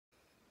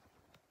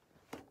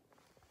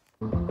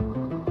Hey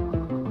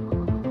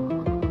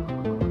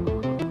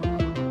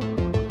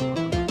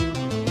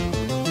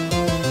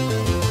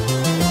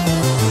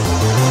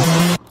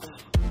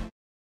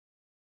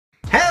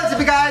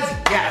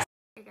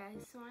guys,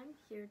 so I'm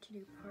here to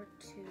do part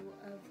 2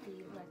 of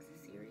the Lexa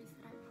series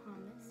that I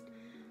promised,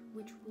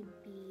 which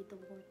would be the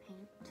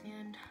Warpaint.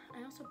 And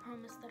I also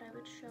promised that I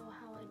would show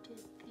how I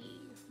did the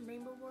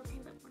rainbow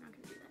Warpaint, but we're not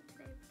going to do that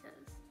today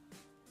because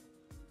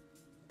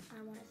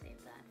I want to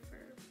save that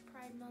for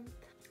Pride Month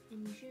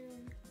in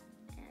June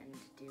and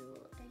do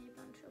a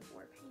bunch of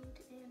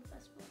Warpaint and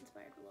festival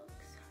inspired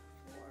looks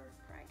for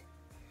Pride.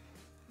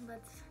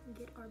 Let's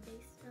get our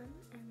base done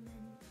and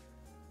then,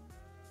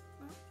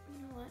 well,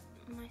 you know what?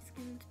 My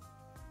skin's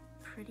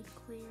pretty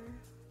clear.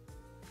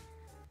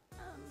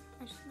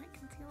 I just might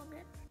conceal a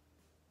bit.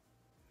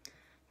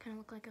 Kind of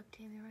look like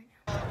Octavia right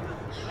now.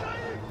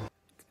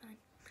 It's fine.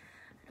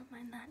 I don't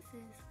mind that. This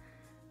is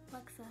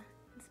Lexa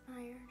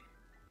inspired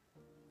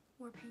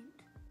Warpaint.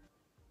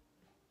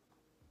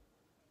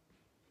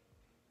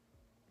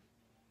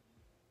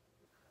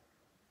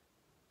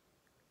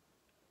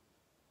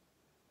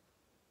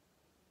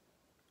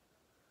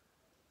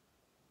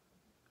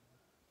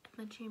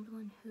 Emma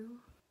Chamberlain who?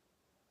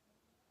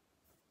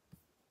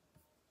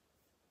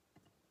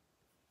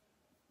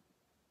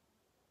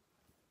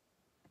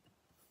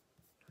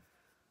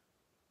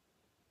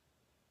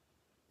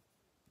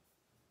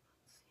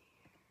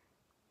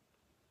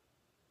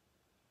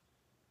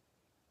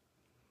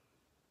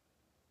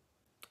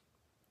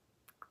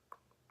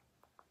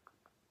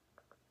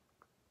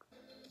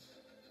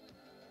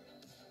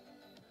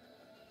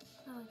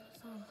 I like the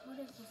song. What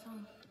is the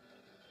song?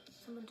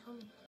 Someone told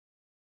me.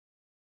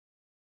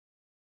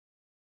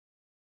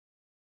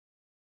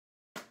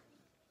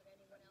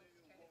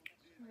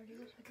 Ready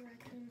with the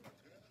direction.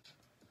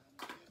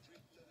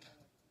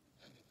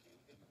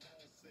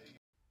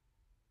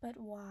 But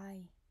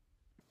why?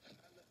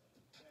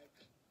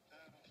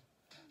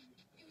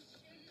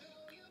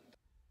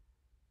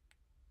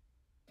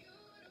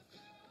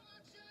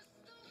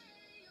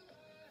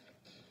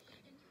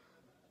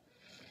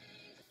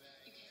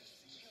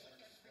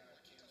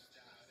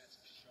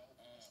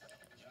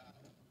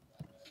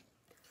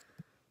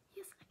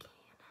 Yes, I can.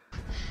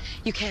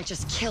 You can't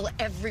just kill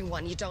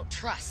everyone you don't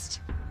trust.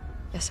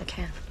 Yes, I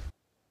can.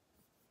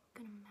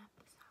 I'm gonna map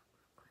this out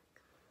real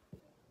quick.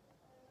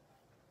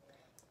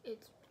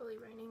 It's really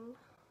raining.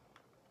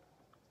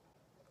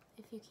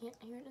 If you can't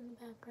hear it in the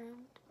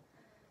background,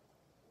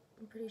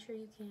 I'm pretty sure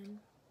you can.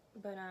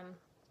 But I'm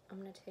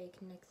gonna take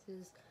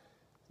NYX's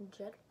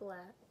Jet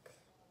Black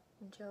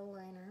gel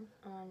liner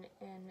on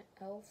an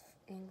e.l.f.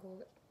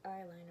 angled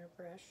eyeliner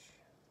brush,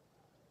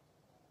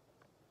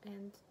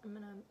 and I'm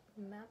gonna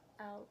map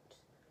out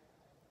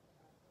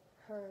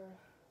her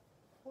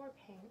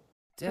Warpaint.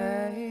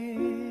 Day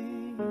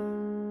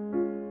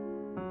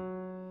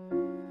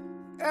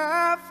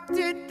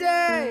after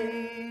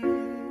day,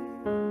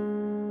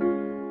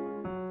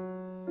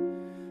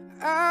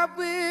 I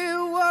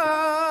will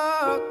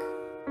walk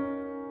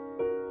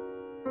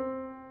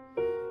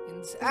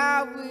and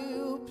I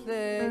will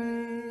play.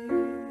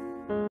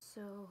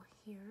 So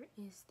here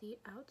is the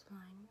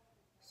outline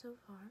so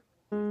far.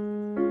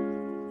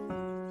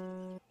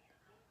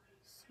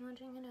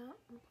 Smudging it out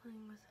and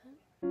playing with it.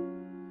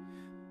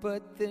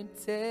 But the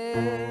day,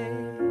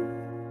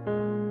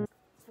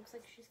 Looks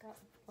like she's got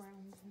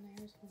browns in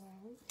there as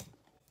well.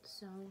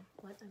 So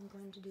what I'm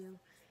going to do is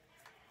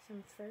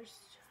I'm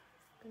first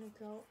going to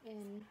go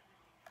in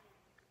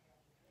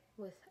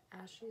with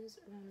ashes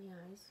around the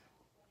eyes,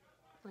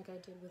 like I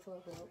did with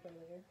Level Up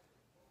earlier.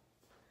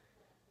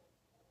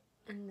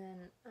 And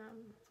then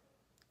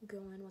go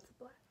in with the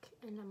black,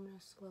 and I'm going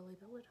to slowly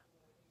build it up.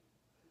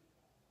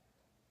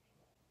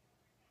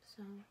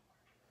 So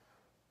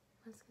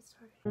let's get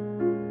started.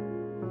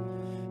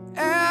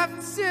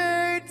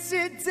 after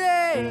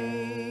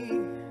today,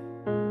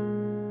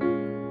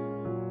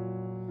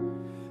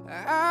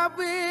 I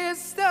will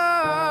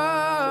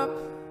stop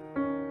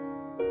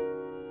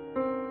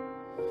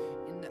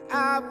and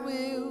I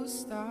will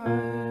start.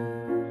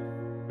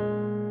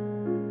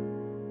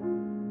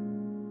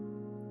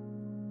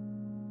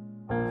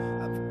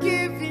 I've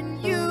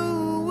given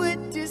you a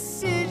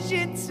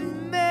decision to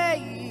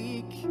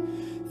make,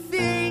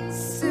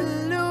 things to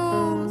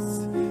lose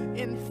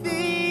and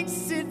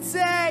things to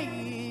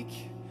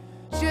take,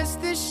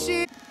 just the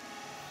shit.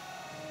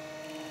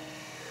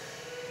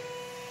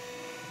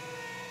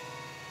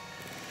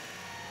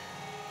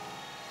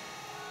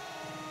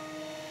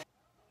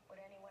 Would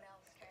anyone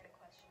else care to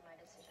question my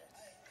decision?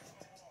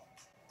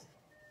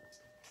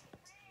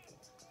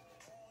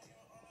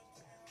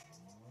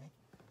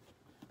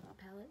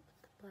 Palette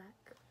with the black.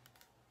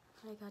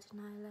 I got an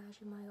eyelash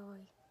in my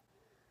eye.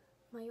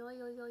 My oi.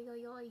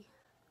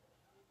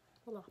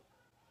 Hold on.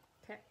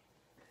 Okay.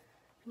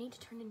 I need to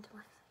turn into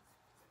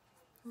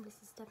Lexa. This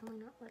is definitely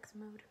not Lexa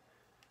mode.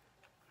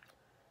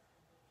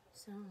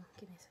 So,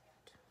 give me a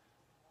second.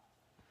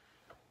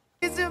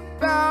 Is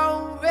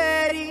about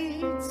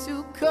ready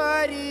to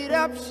cut it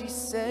up. She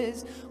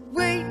says,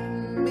 wait a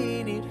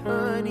minute,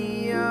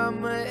 honey, I'm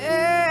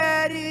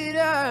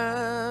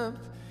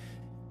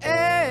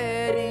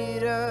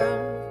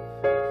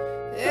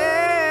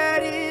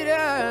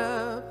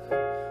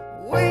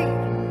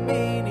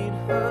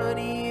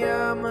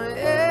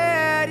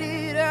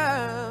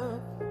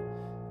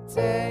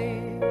say.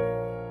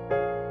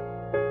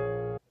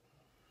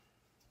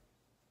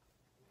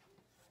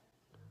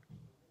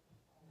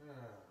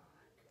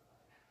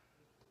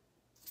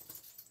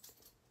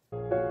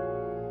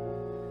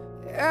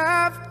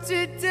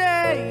 After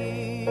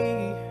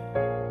day,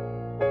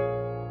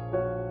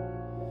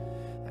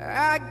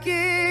 I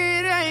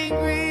get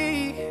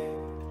angry,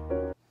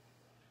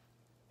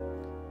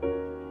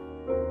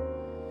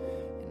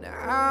 and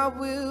I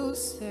will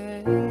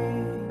say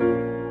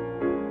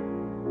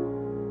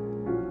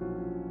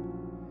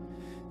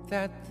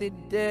that the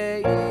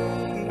day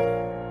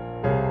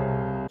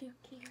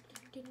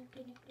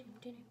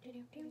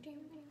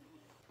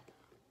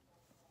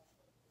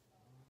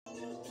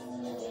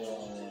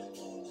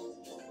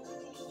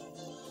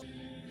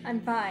I'm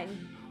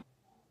fine.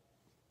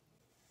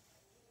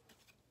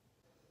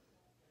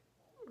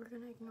 We're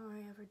gonna ignore I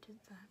ever did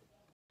that.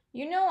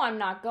 You know I'm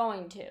not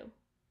going to.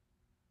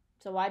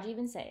 So why'd you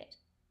even say it?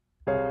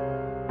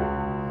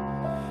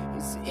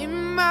 is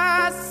in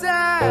my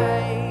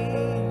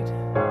sight.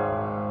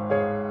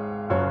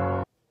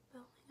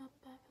 Building up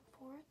back and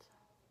forth.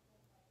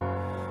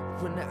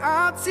 When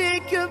I'll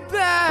take a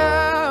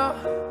bow.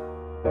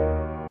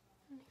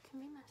 And it can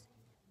be messy.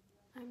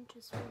 I'm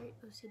just very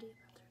OCD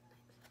about certain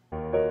things.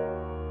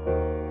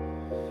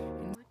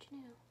 What you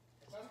know?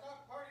 That's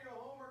not part of your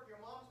homework. Your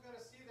mom's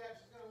gonna see that.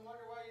 She's gonna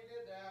wonder why you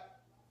did that.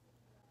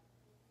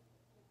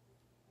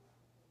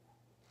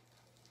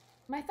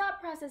 My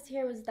thought process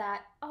here was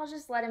that I'll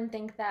just let him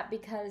think that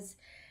because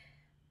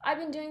I've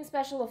been doing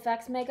special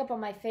effects makeup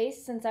on my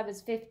face since I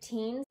was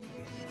 15.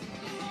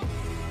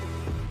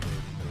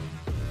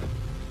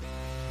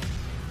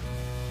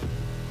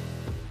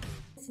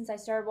 Since I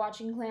started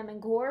watching Glam and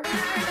Gore.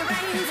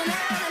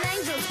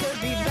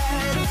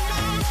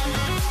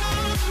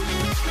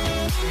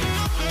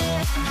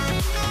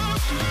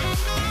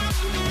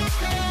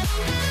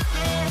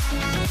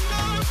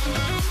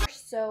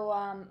 So,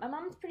 my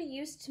mom's pretty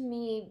used to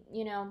me,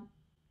 you know,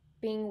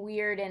 being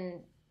weird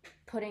and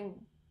putting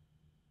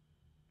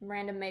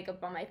random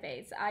makeup on my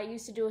face. I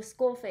used to do a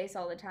skull face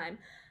all the time.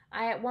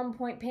 I, at one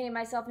point, painted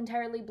myself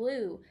entirely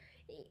blue.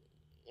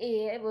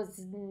 It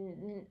was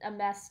a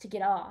mess to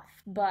get off,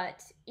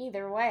 but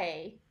either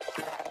way.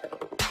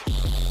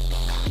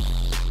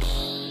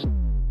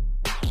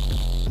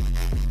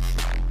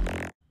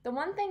 The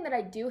one thing that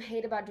I do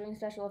hate about doing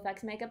special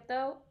effects makeup,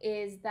 though,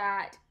 is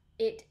that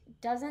it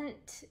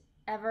doesn't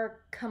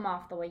ever come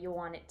off the way you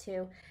want it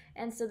to.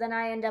 And so then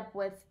I end up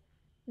with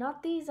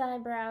not these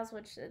eyebrows,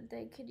 which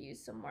they could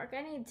use some work.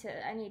 I need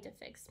to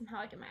fix how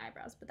I do my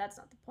eyebrows, but that's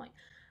not the point.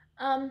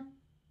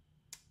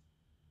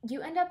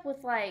 You end up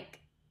with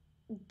like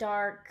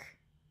dark,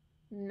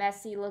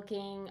 messy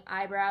looking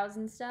eyebrows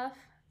and stuff.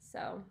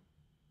 So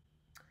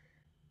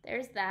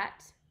there's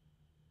that.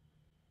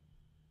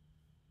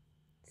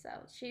 So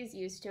she's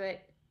used to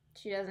it.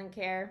 She doesn't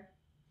care.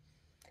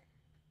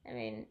 I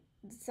mean,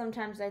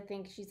 sometimes I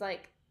think she's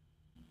like,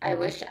 I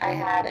wish I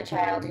had a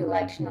child who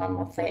liked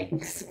normal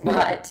things,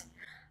 but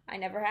I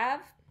never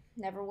have,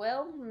 never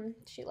will, and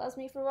she loves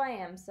me for who I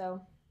am,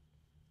 so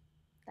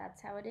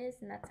that's how it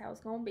is, and that's how it's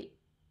gonna be.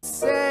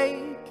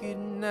 Say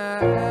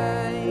goodnight.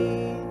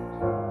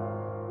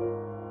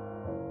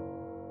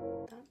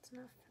 That's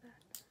enough for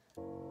that.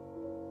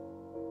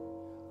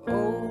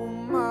 Oh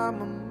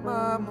mama,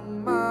 mama,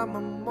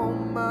 mama, oh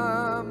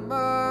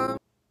mama.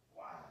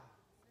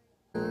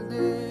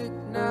 Look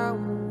now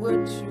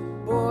what your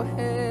boy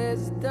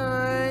has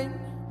done.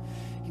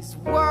 He's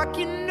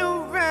walking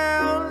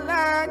around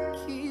like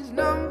he's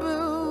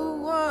number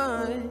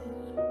one.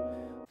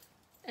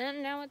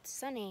 And now it's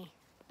sunny.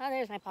 Oh,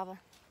 there's my papa.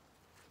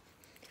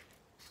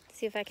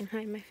 See if I can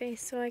hide my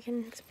face so I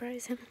can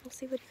surprise him. We'll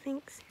see what he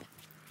thinks.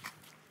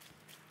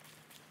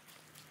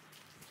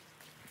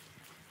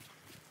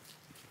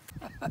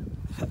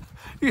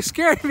 You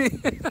scared me.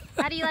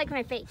 How do you like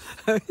my face?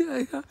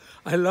 Yeah.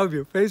 I love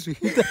your face.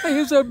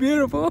 You're so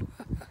beautiful.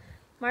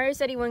 Mario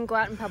said he wouldn't go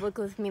out in public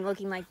with me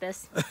looking like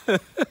this.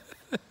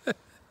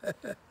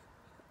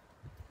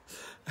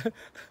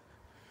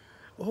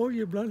 Oh,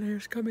 your blonde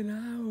hair's coming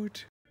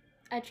out.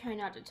 I try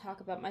not to talk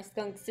about my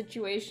skunk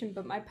situation,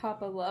 but my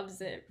papa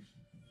loves it.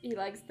 He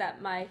likes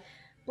that my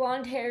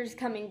blonde hair's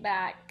coming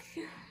back.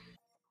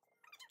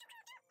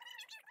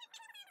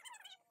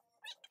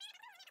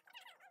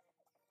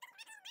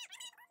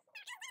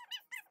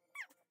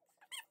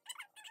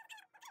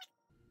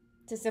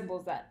 It's as simple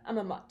as that. I'm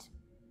a mutt.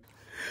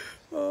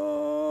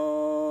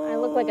 Oh, I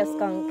look like a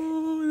skunk.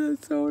 Oh,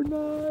 that's so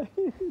nice.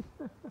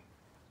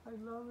 I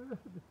love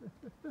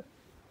it.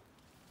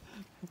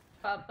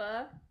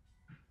 Papa.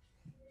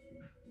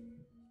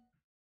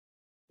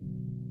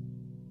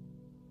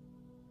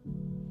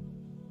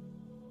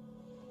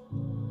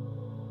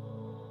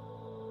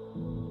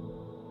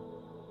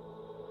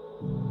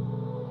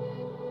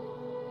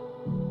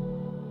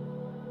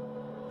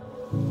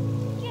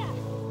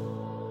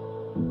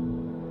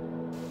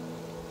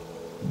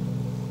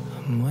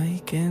 I'm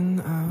waking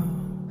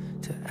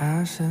up to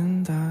ash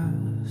and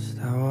dust.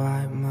 I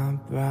wipe my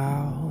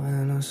brow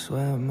and I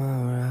sweat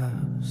my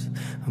raps.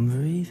 I'm I'm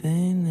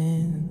breathing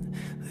in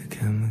the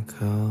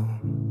chemicals.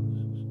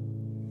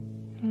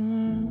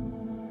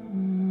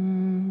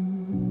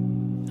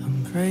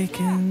 I'm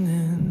breaking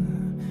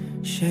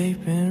in,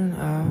 shaping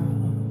up,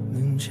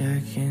 then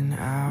checking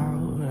out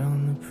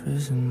on the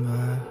prison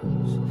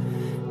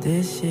bus.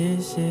 This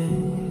is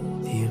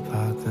it, the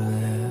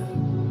apocalypse.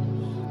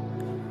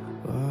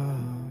 Whoa.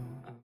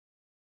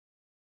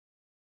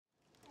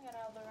 I got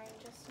out of the rain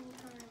just in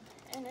time.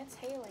 And it's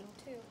hailing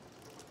too.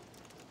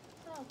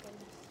 Oh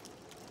goodness.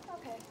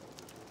 Okay.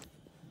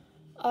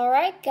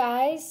 Alright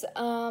guys,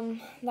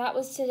 that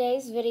was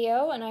today's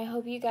video and I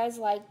hope you guys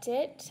liked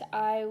it.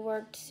 I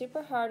worked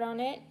super hard on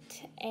it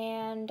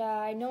and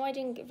I know I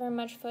didn't get very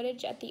much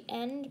footage at the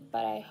end,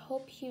 but I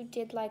hope you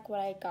did like what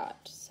I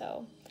got.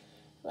 So,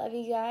 love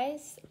you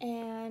guys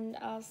and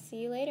I'll see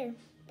you later.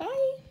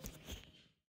 Bye!